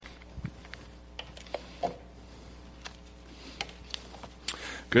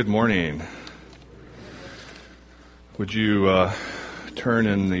Good morning. Would you turn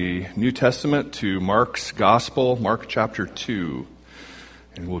in the New Testament to Mark's Gospel, Mark chapter 2,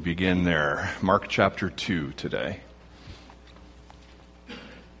 and we'll begin there. Mark chapter 2 today.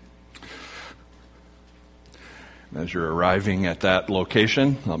 As you're arriving at that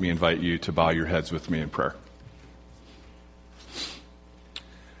location, let me invite you to bow your heads with me in prayer.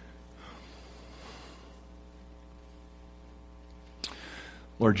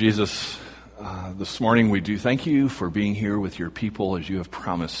 Lord Jesus, this morning we do thank you for being here with your people as you have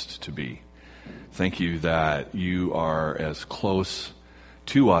promised to be. Thank you that you are as close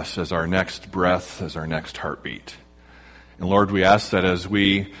to us as our next breath, as our next heartbeat. And Lord, we ask that as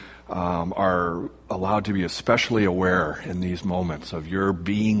we are allowed to be especially aware in these moments of your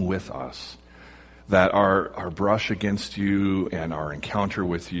being with us, that our brush against you and our encounter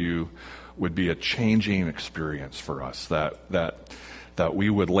with you would be a changing experience for us, that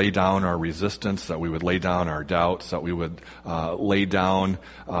we would lay down our resistance, that we would lay down our doubts, that we would lay down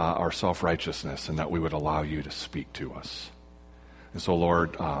our self-righteousness, and that we would allow you to speak to us. And so,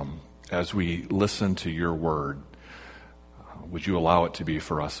 Lord, as we listen to your word, would you allow it to be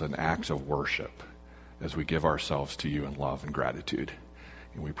for us an act of worship as we give ourselves to you in love and gratitude.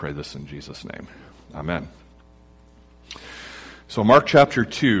 And we pray this in Jesus' name. Amen. So Mark chapter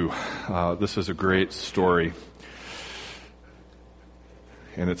 2, this is a great story.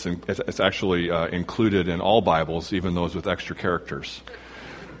 And it's actually included in all Bibles, even those with extra characters.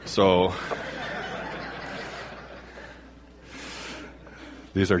 So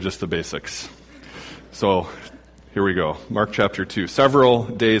these are just the basics. So here we go. Mark chapter 2. Several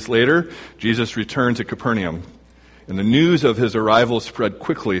days later, Jesus returned to Capernaum, and the news of his arrival spread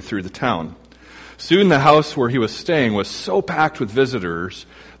quickly through the town. Soon the house where he was staying was so packed with visitors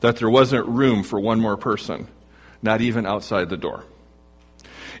that there wasn't room for one more person, not even outside the door.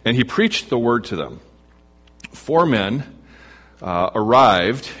 And he preached the word to them. 4 men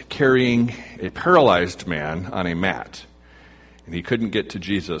arrived carrying a paralyzed man on a mat. And they couldn't get to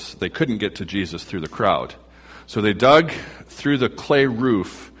Jesus through the crowd. So they dug through the clay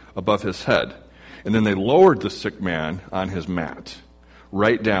roof above his head. And then they lowered the sick man on his mat,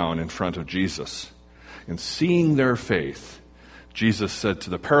 right down in front of Jesus. And seeing their faith, Jesus said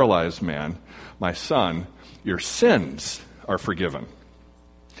to the paralyzed man, "My son, your sins are forgiven."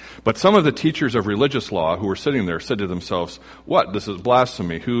 But some of the teachers of religious law who were sitting there said to themselves, "What? This is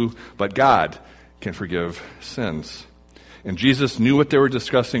blasphemy. Who but God can forgive sins?" And Jesus knew what they were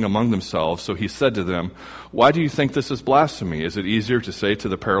discussing among themselves, so he said to them, "Why do you think this is blasphemy? Is it easier to say to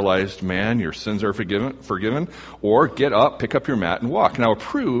the paralyzed man, 'Your sins are forgiven,' or 'Get up, pick up your mat, and walk'? Now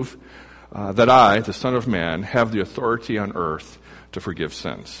prove that I, the Son of Man, have the authority on earth to forgive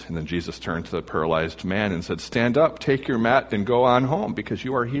sins." And then Jesus turned to the paralyzed man and said, "Stand up, take your mat, and go on home, because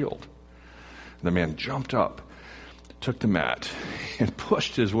you are healed." And the man jumped up, took the mat, and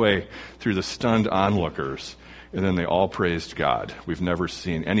pushed his way through the stunned onlookers. And then they all praised God. "We've never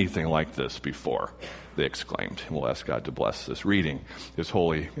seen anything like this before," they exclaimed. And we'll ask God to bless this reading, his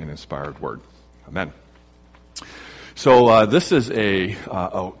holy and inspired word. Amen. So this is a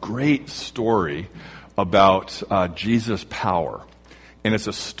great story about Jesus' power. And it's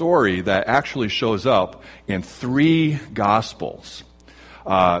a story that actually shows up in 3 Gospels.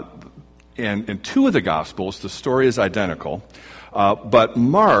 And in 2 of the Gospels, the story is identical. But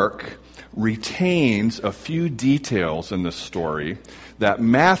Mark retains a few details in this story that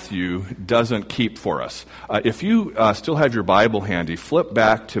Matthew doesn't keep for us. If you still have your Bible handy, flip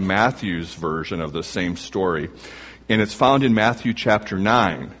back to Matthew's version of the same story. And it's found in Matthew chapter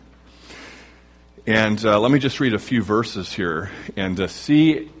 9. And let me just read a few verses here and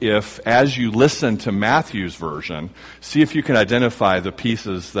see if, as you listen to Matthew's version, see if you can identify the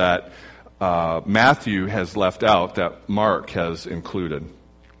pieces that Matthew has left out that Mark has included.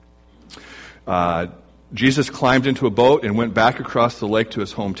 Jesus climbed into a boat and went back across the lake to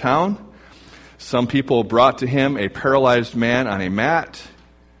his hometown. Some people brought to him a paralyzed man on a mat.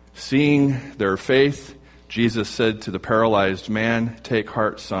 Seeing their faith, Jesus said to the paralyzed man, "Take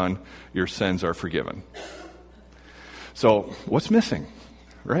heart, son, your sins are forgiven." So, what's missing?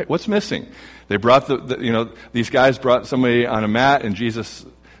 Right? What's missing? They brought these guys brought somebody on a mat, and Jesus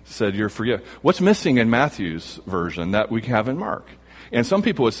said, "You're forgiven." What's missing in Matthew's version that we have in Mark? And some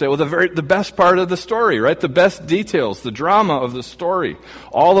people would say, well, the best part of the story, right? The best details, the drama of the story.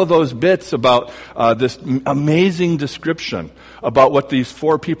 All of those bits about this amazing description about what these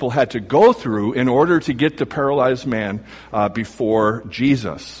 4 people had to go through in order to get the paralyzed man before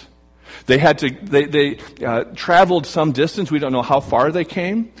Jesus. They traveled some distance. We don't know how far they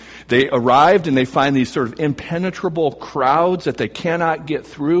came. They arrived and they find these sort of impenetrable crowds that they cannot get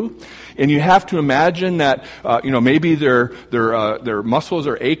through. And you have to imagine that, maybe their muscles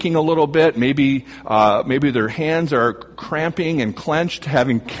are aching a little bit. Maybe their hands are cramping and clenched,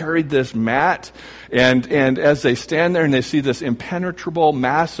 having carried this mat. And as they stand there and they see this impenetrable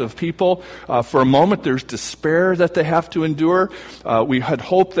mass of people, for a moment there's despair that they have to endure. We had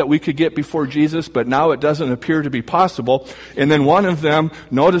hoped that we could get before Jesus, but now it doesn't appear to be possible. And then one of them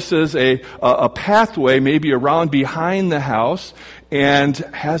notices a pathway maybe around behind the house and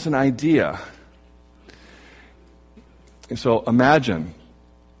has an idea. And so imagine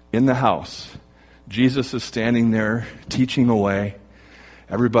in the house, Jesus is standing there teaching away.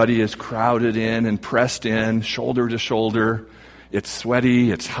 Everybody is crowded in and pressed in, shoulder to shoulder. It's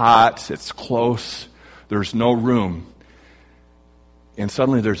sweaty, it's hot, it's close. There's no room. And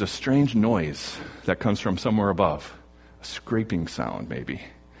suddenly there's a strange noise that comes from somewhere above. A scraping sound, maybe.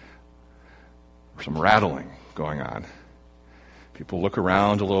 Or some rattling going on. People look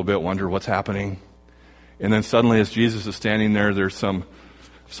around a little bit, wonder what's happening. And then suddenly as Jesus is standing there, there's some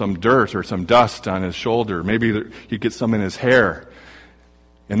dirt or some dust on his shoulder. Maybe he gets some in his hair.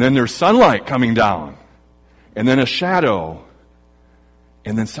 And then there's sunlight coming down. And then a shadow.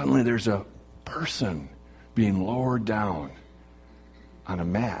 And then suddenly there's a person being lowered down on a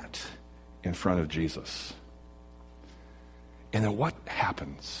mat in front of Jesus. And then what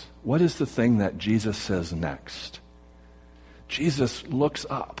happens? What is the thing that Jesus says next? Jesus looks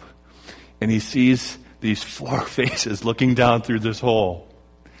up and he sees these 4 faces looking down through this hole.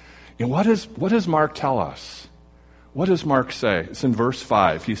 And what does Mark tell us? What does Mark say? It's in verse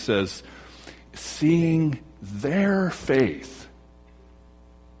 5. He says, seeing their faith,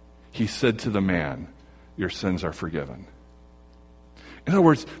 he said to the man, your sins are forgiven. In other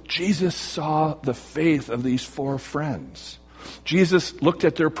words, Jesus saw the faith of these 4 friends. Jesus looked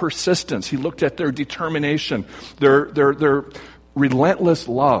at their persistence. He looked at their determination, their relentless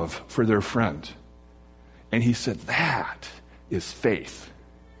love for their friend. And he said, that is faith.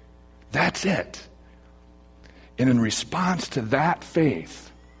 That's it. And in response to that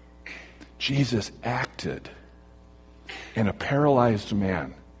faith, Jesus acted, and a paralyzed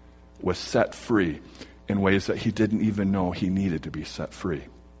man was set free in ways that he didn't even know he needed to be set free.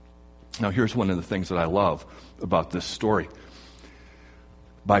 Now, here's one of the things that I love about this story.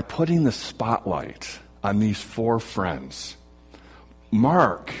 By putting the spotlight on these 4 friends,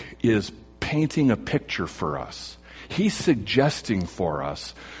 Mark is painting a picture for us. He's suggesting for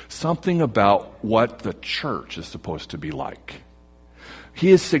us something about what the church is supposed to be like.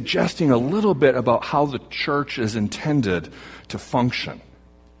 He is suggesting a little bit about how the church is intended to function.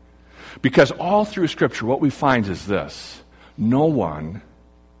 Because all through Scripture, what we find is this: no one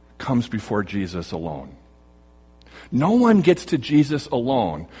comes before Jesus alone. No one gets to Jesus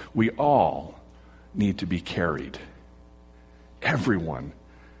alone. We all need to be carried. Everyone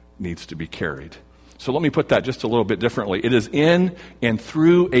needs to be carried. So let me put that just a little bit differently. It is in and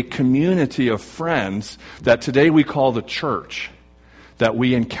through a community of friends that today we call the church that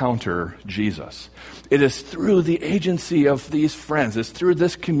we encounter Jesus. It is through the agency of these friends, it's through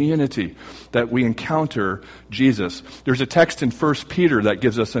this community that we encounter Jesus. There's a text in 1 Peter that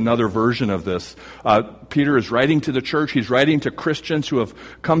gives us another version of this. Peter is writing to the church. He's writing to Christians who have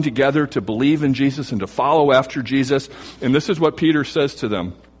come together to believe in Jesus and to follow after Jesus. And this is what Peter says to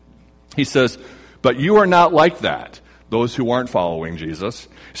them. He says, but you are not like that, those who aren't following Jesus.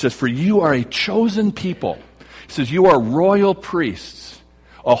 He says, for you are a chosen people. He says, you are royal priests,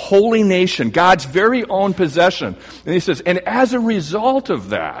 a holy nation, God's very own possession. And he says, and as a result of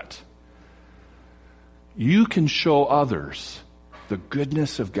that, you can show others the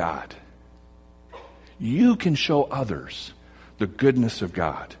goodness of God. You can show others the goodness of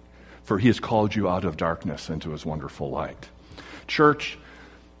God, for he has called you out of darkness into his wonderful light. Church,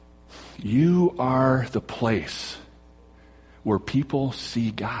 you are the place where people see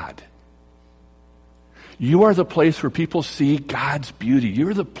God. You are the place where people see God's beauty.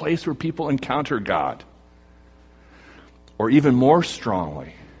 You're the place where people encounter God. Or even more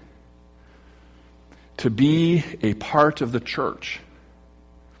strongly, to be a part of the church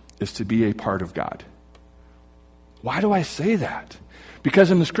is to be a part of God. Why do I say that? Because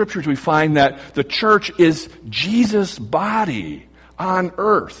in the Scriptures we find that the church is Jesus' body on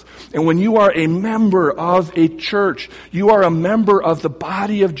earth. And when you are a member of a church, you are a member of the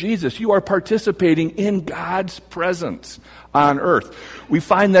body of Jesus. You are participating in God's presence on earth. We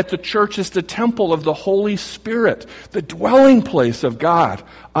find that the church is the temple of the Holy Spirit, the dwelling place of God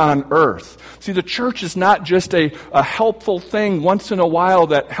on earth. See, the church is not just a helpful thing once in a while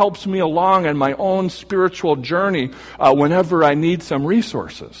that helps me along on my own spiritual journey whenever I need some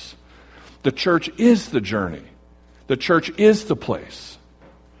resources. The church is the journey. The church is the place.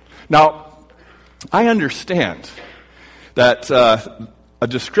 Now, I understand that a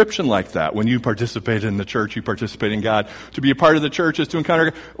description like that, when you participate in the church, you participate in God, to be a part of the church is to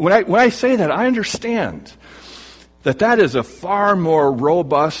encounter God. When I say that, I understand that is a far more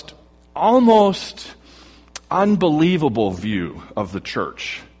robust, almost unbelievable view of the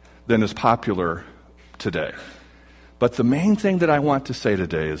church than is popular today. But the main thing that I want to say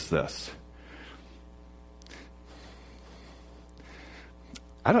today is this.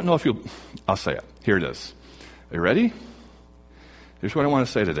 I don't know if I'll say it. Here it is. Are you ready? Here's what I want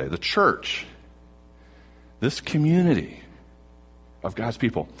to say today. The church, this community of God's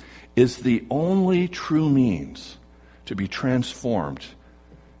people, is the only true means to be transformed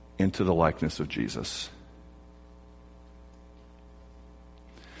into the likeness of Jesus.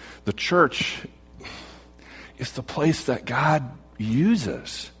 The church is the place that God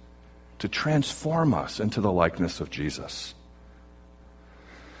uses to transform us into the likeness of Jesus.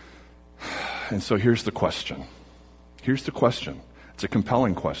 And so here's the question. It's a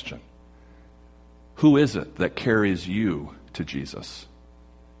compelling question. Who is it that carries you to Jesus?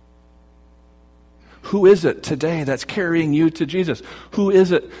 Who is it today that's carrying you to Jesus? Who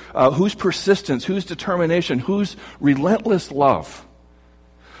is it, whose persistence, whose determination, whose relentless love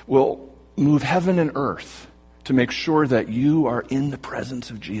will move heaven and earth to make sure that you are in the presence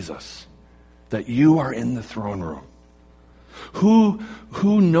of Jesus, that you are in the throne room?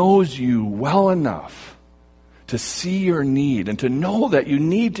 Who knows you well enough to see your need and to know that you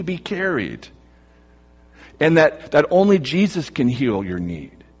need to be carried, and that only Jesus can heal your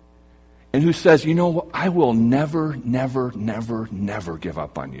need? And who says, you know what, I will never, never, never, never give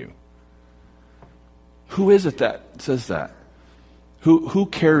up on you? Who is it that says that? Who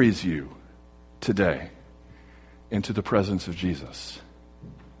carries you today into the presence of Jesus?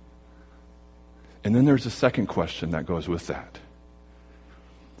 And then there's a second question that goes with that.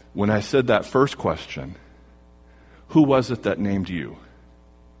 When I said that first question, who was it that named you?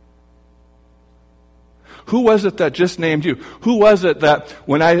 Who was it that just named you? Who was it that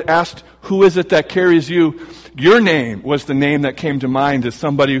when I asked, who is it that carries you, your name was the name that came to mind as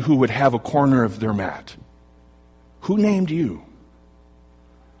somebody who would have a corner of their mat? Who named you?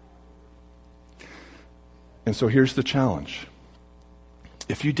 And so here's the challenge.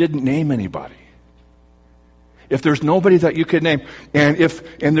 If you didn't name anybody, if there's nobody that you could name, and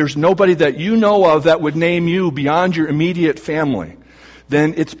there's nobody that you know of that would name you beyond your immediate family,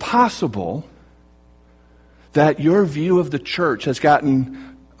 then it's possible that your view of the church has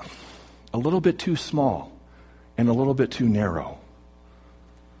gotten a little bit too small and a little bit too narrow.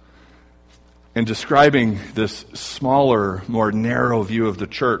 In describing this smaller, more narrow view of the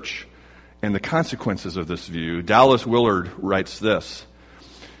church and the consequences of this view, Dallas Willard writes this.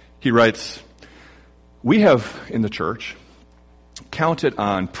 He writes, "We have, in the church, counted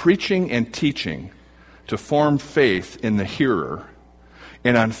on preaching and teaching to form faith in the hearer,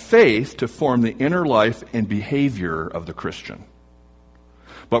 and on faith to form the inner life and behavior of the Christian.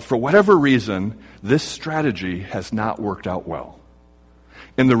 But for whatever reason, this strategy has not worked out well.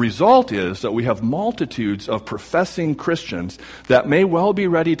 And the result is that we have multitudes of professing Christians that may well be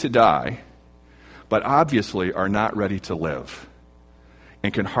ready to die, but obviously are not ready to live,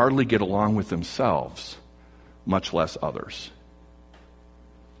 and can hardly get along with themselves, much less others."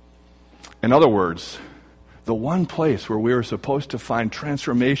 In other words, the one place where we are supposed to find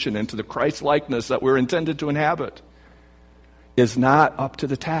transformation into the Christ-likeness that we're intended to inhabit is not up to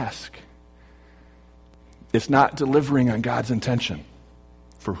the task. It's not delivering on God's intention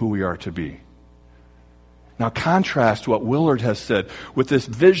for who we are to be. Now contrast what Willard has said with this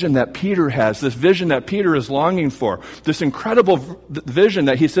vision that Peter has, this vision that Peter is longing for, this incredible vision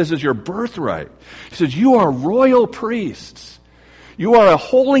that he says is your birthright. He says, you are royal priests. You are a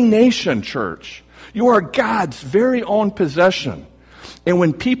holy nation, church. You are God's very own possession. And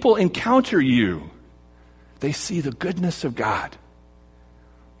when people encounter you, they see the goodness of God.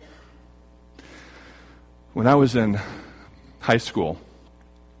 When I was in high school,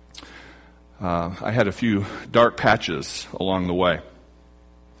 I had a few dark patches along the way.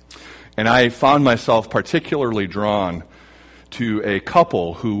 And I found myself particularly drawn to a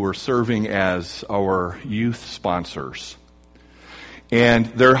couple who were serving as our youth sponsors. And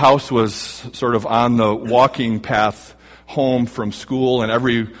their house was sort of on the walking path home from school, and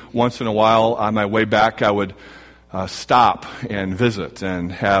every once in a while on my way back I would stop and visit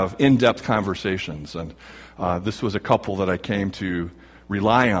and have in-depth conversations. And this was a couple that I came to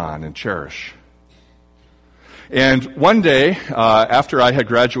rely on and cherish. And one day, after I had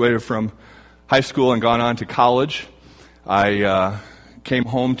graduated from high school and gone on to college, I came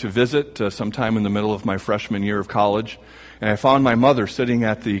home to visit sometime in the middle of my freshman year of college, and I found my mother sitting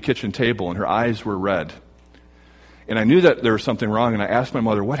at the kitchen table, and her eyes were red. And I knew that there was something wrong, and I asked my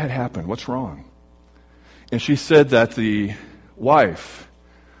mother, what had happened? What's wrong? And she said that the wife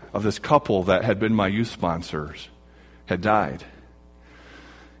of this couple that had been my youth sponsors had died.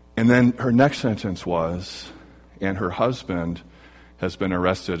 And then her next sentence was, and her husband has been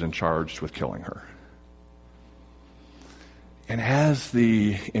arrested and charged with killing her. And as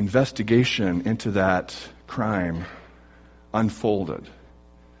the investigation into that crime unfolded,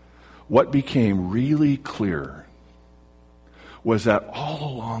 what became really clear was that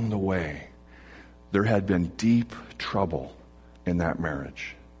all along the way, there had been deep trouble in that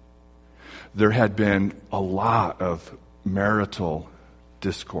marriage. There had been a lot of marital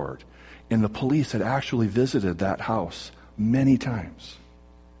discord, and the police had actually visited that house many times.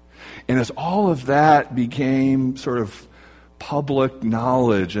 And as all of that became sort of public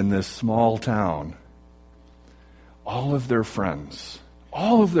knowledge in this small town, all of their friends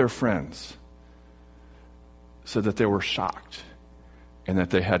said that they were shocked and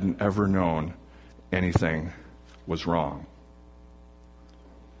that they hadn't ever known anything was wrong.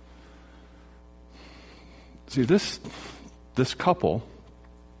 See, this couple,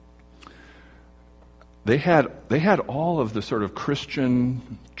 they had all of the sort of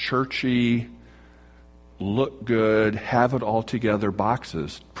Christian, churchy, look good, have it all together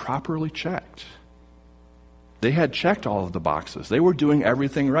boxes properly checked. They had checked all of the boxes. They were doing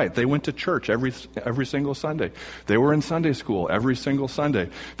everything right. They went to church every single Sunday. They were in Sunday school every single Sunday.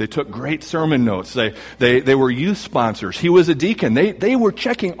 They took great sermon notes. They were youth sponsors. He was a deacon. They were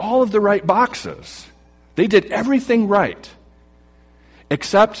checking all of the right boxes. They did everything right,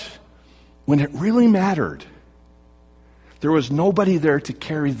 except when it really mattered, there was nobody there to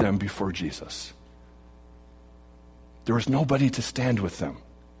carry them before Jesus. There was nobody to stand with them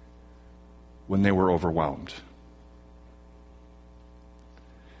when they were overwhelmed.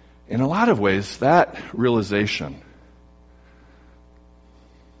 In a lot of ways, that realization,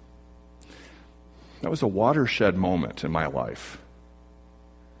 that was a watershed moment in my life.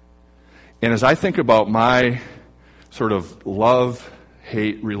 And as I think about my sort of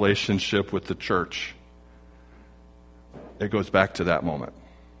love-hate relationship with the church, it goes back to that moment.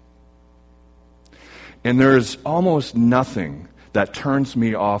 And there's almost nothing that turns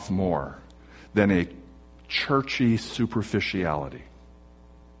me off more than a churchy superficiality,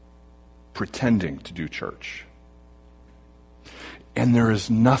 pretending to do church. And there is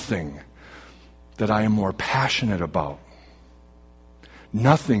nothing that I am more passionate about,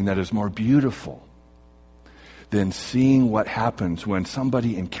 nothing that is more beautiful than seeing what happens when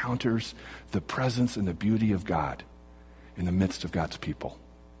somebody encounters the presence and the beauty of God in the midst of God's people.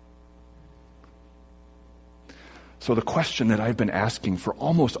 So the question that I've been asking for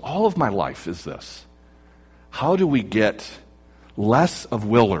almost all of my life is this: how do we get less of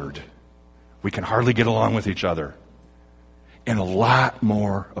Willard, we can hardly get along with each other, and a lot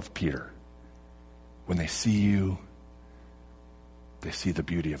more of Peter? When they see you, they see the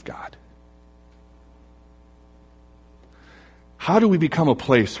beauty of God. How do we become a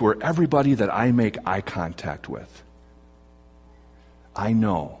place where everybody that I make eye contact with, I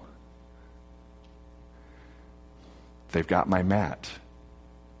know they've got my mat.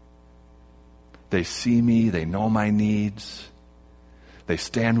 They see me, they know my needs. They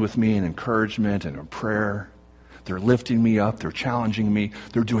stand with me in encouragement and in prayer. They're lifting me up, they're challenging me,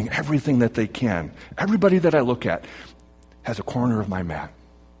 they're doing everything that they can. Everybody that I look at has a corner of my mat.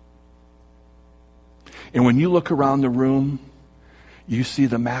 And when you look around the room, you see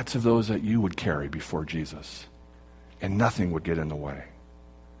the mats of those that you would carry before Jesus, and nothing would get in the way.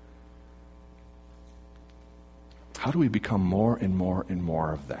 How do we become more and more and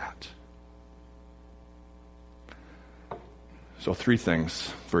more of that? So 3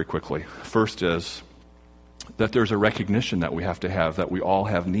 things very quickly. First is that there's a recognition that we have to have that we all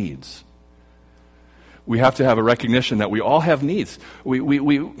have needs. We have to have a recognition that we all have needs.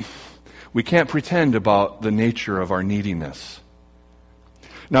 We can't pretend about the nature of our neediness.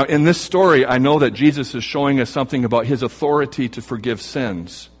 Now, in this story, I know that Jesus is showing us something about his authority to forgive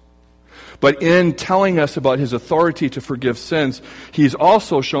sins. But in telling us about his authority to forgive sins, he's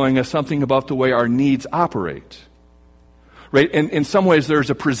also showing us something about the way our needs operate. right? And in some ways, there's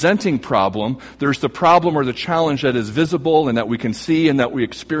a presenting problem. There's the problem or the challenge that is visible and that we can see and that we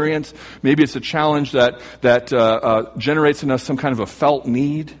experience. Maybe it's a challenge that generates in us some kind of a felt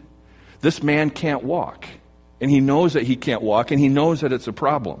need. This man can't walk, and he knows that he can't walk, and he knows that it's a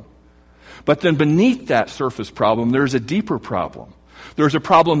problem. But then beneath that surface problem, there's a deeper problem. There's a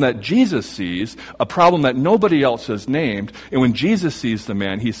problem that Jesus sees, a problem that nobody else has named, and when Jesus sees the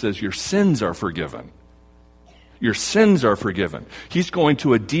man, he says, your sins are forgiven. Your sins are forgiven. He's going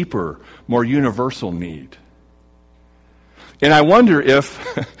to a deeper, more universal need. And I wonder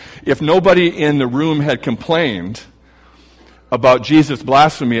if nobody in the room had complained about Jesus'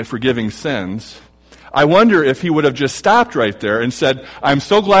 blasphemy at forgiving sins, I wonder if he would have just stopped right there and said, I'm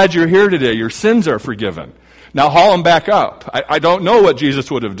so glad you're here today. Your sins are forgiven. Now haul them back up. I don't know what Jesus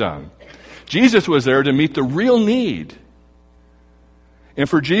would have done. Jesus was there to meet the real need. And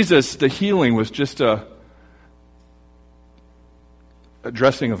for Jesus, the healing was just a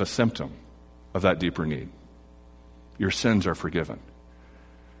addressing of a symptom of that deeper need. Your sins are forgiven.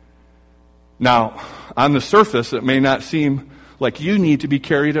 Now, on the surface, it may not seem like you need to be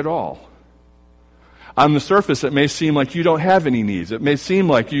carried at all. On the surface, it may seem like you don't have any needs. It may seem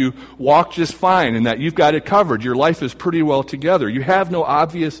like you walk just fine and that you've got it covered. Your life is pretty well together. You have no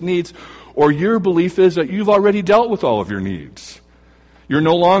obvious needs, or your belief is that you've already dealt with all of your needs. You're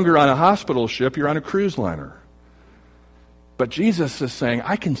no longer on a hospital ship, you're on a cruise liner. But Jesus is saying,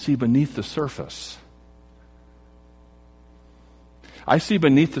 I can see beneath the surface. I see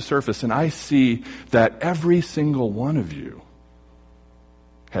beneath the surface, and I see that every single one of you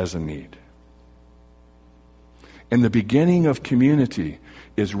has a need. And the beginning of community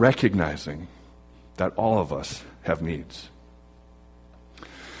is recognizing that all of us have needs.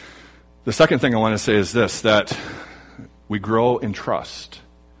 The second thing I want to say is this, that we grow in trust.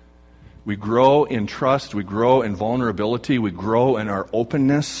 We grow in trust, we grow in vulnerability, we grow in our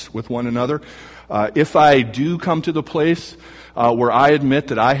openness with one another. If I do come to the place where I admit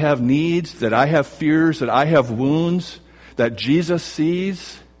that I have needs, that I have fears, that I have wounds, that Jesus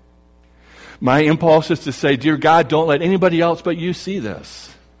sees, my impulse is to say, dear God, don't let anybody else but you see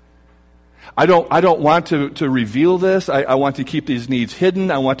this. I don't want to reveal this. I want to keep these needs hidden.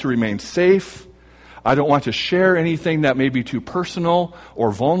 I want to remain safe. I don't want to share anything that may be too personal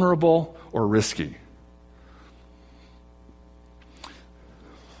or vulnerable or risky.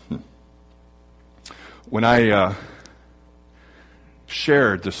 When I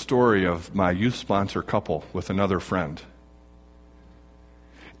shared the story of my youth sponsor couple with another friend,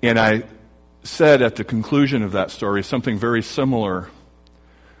 and I said at the conclusion of that story something very similar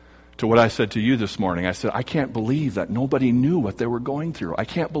to what I said to you this morning. I said, I can't believe that nobody knew what they were going through. I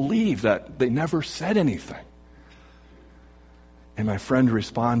can't believe that they never said anything. And my friend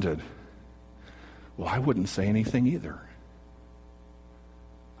responded, well, I wouldn't say anything either.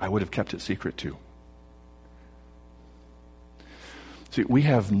 I would have kept it secret too. See, we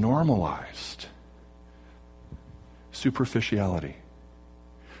have normalized superficiality.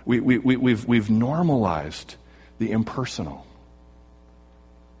 We've normalized the impersonal.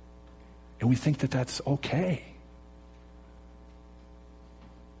 And we think that that's okay.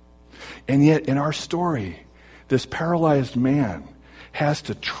 And yet, in our story, this paralyzed man has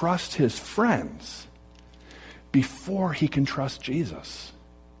to trust his friends before he can trust Jesus.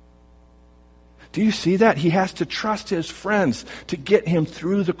 Do you see that? He has to trust his friends to get him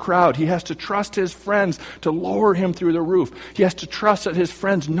through the crowd. He has to trust his friends to lower him through the roof. He has to trust that his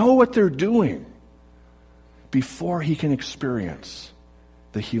friends know what they're doing before he can experience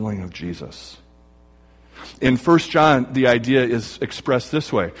the healing of Jesus. In 1 John, the idea is expressed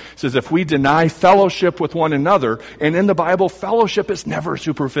this way. It says, if we deny fellowship with one another, and in the Bible, fellowship is never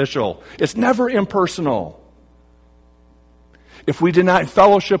superficial. It's never impersonal. If we deny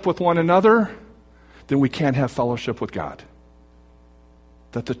fellowship with one another, then we can't have fellowship with God.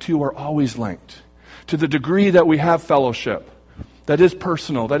 That the two are always linked. To the degree that we have fellowship, that is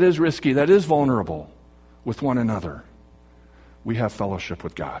personal, that is risky, that is vulnerable with one another, we have fellowship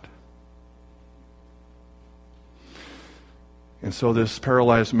with God. And so this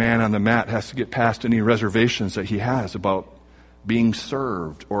paralyzed man on the mat has to get past any reservations that he has about being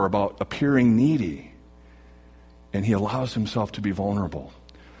served or about appearing needy. And he allows himself to be vulnerable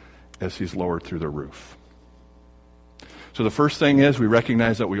as he's lowered through the roof. So the first thing is we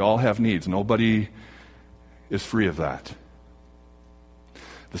recognize that we all have needs. Nobody is free of that.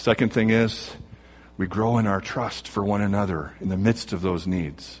 The second thing is we grow in our trust for one another in the midst of those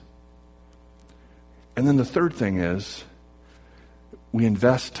needs. And then the third thing is we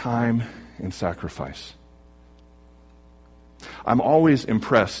invest time and sacrifice. I'm always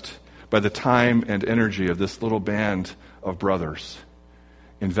impressed by the time and energy of this little band of brothers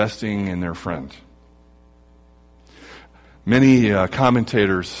investing in their friend. Many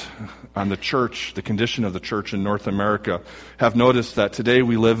commentators on the church, the condition of the church in North America, have noticed that today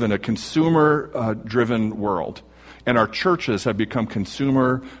we live in a consumer-driven world, and our churches have become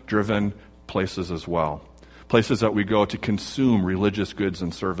consumer-driven places as well, places that we go to consume religious goods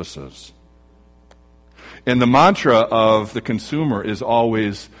and services. And the mantra of the consumer is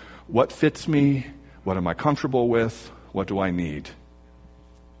always, what fits me? What am I comfortable with? What do I need?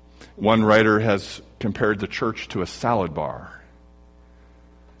 One writer has compared the church to a salad bar.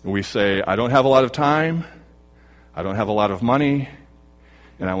 We say, I don't have a lot of time, I don't have a lot of money,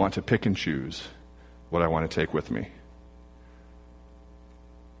 and I want to pick and choose what I want to take with me.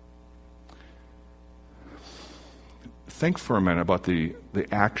 Think for a minute about the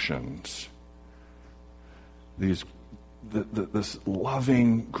actions, this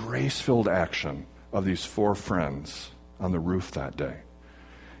loving, grace-filled action of these four friends on the roof that day.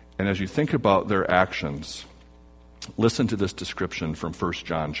 And as you think about their actions, listen to this description from 1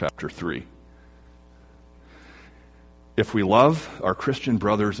 John chapter 3. If we love our Christian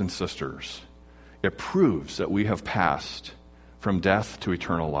brothers and sisters, it proves that we have passed from death to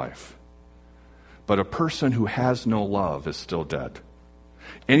eternal life. But a person who has no love is still dead.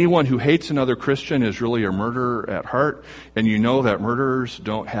 Anyone who hates another Christian is really a murderer at heart, and you know that murderers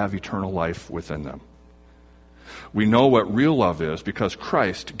don't have eternal life within them. We know what real love is because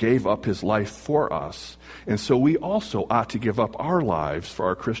Christ gave up his life for us, and so we also ought to give up our lives for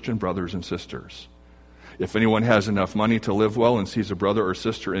our Christian brothers and sisters. If anyone has enough money to live well and sees a brother or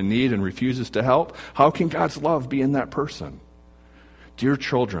sister in need and refuses to help, how can God's love be in that person? Dear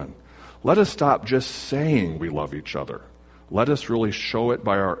children, let us stop just saying we love each other. Let us really show it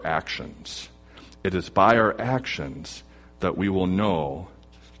by our actions. It is by our actions that we will know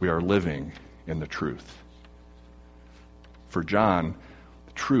we are living in the truth. For John,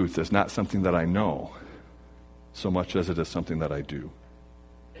 truth is not something that I know so much as it is something that I do.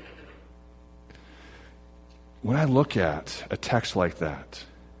 When I look at a text like that,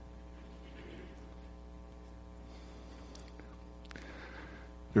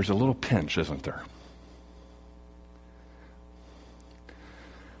 there's a little pinch, isn't there?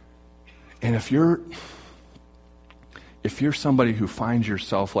 And if you're somebody who finds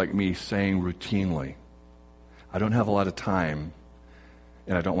yourself like me saying routinely, I don't have a lot of time,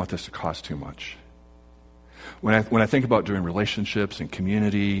 and I don't want this to cost too much. When I think about doing relationships and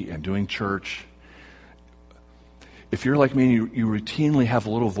community and doing church, if you're like me and you routinely have a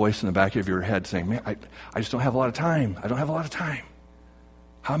little voice in the back of your head saying, man, I just don't have a lot of time. I don't have a lot of time.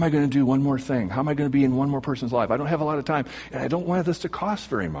 How am I going to do one more thing? How am I going to be in one more person's life? I don't have a lot of time, and I don't want this to cost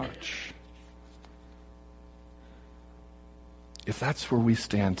very much. If that's where we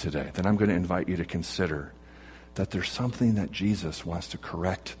stand today, then I'm going to invite you to consider that there's something that Jesus wants to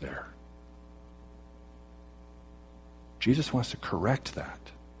correct there. Jesus wants to correct that.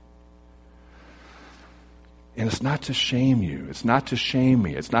 And it's not to shame you. It's not to shame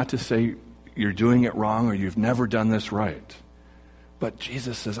me. It's not to say you're doing it wrong or you've never done this right. But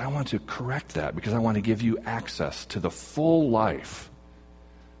Jesus says, I want to correct that because I want to give you access to the full life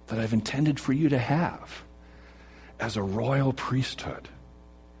that I've intended for you to have as a royal priesthood,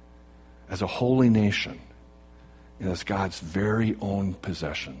 as a holy nation, and as God's very own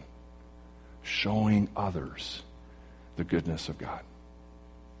possession, showing others the goodness of God.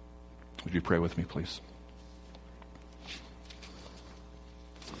 Would you pray with me, please?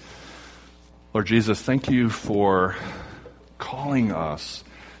 Lord Jesus, thank you for calling us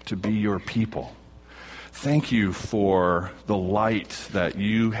to be your people. Thank you for the light that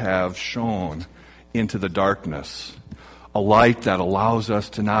you have shone into the darkness, a light that allows us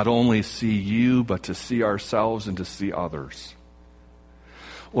to not only see you, but to see ourselves and to see others.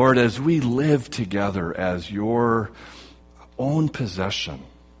 Lord, as we live together as your own possession,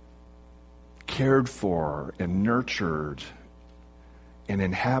 cared for and nurtured and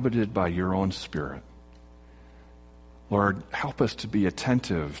inhabited by your own Spirit, Lord, help us to be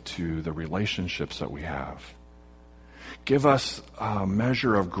attentive to the relationships that we have. Give us a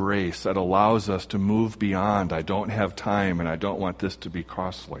measure of grace that allows us to move beyond, I don't have time and I don't want this to be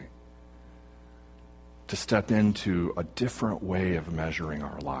costly, to step into a different way of measuring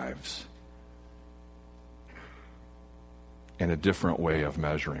our lives and a different way of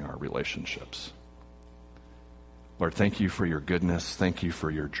measuring our relationships. Lord, thank you for your goodness. Thank you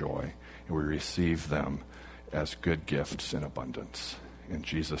for your joy. And we receive them as good gifts in abundance. In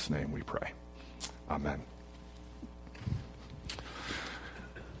Jesus' name we pray. Amen.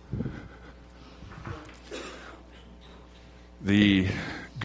 The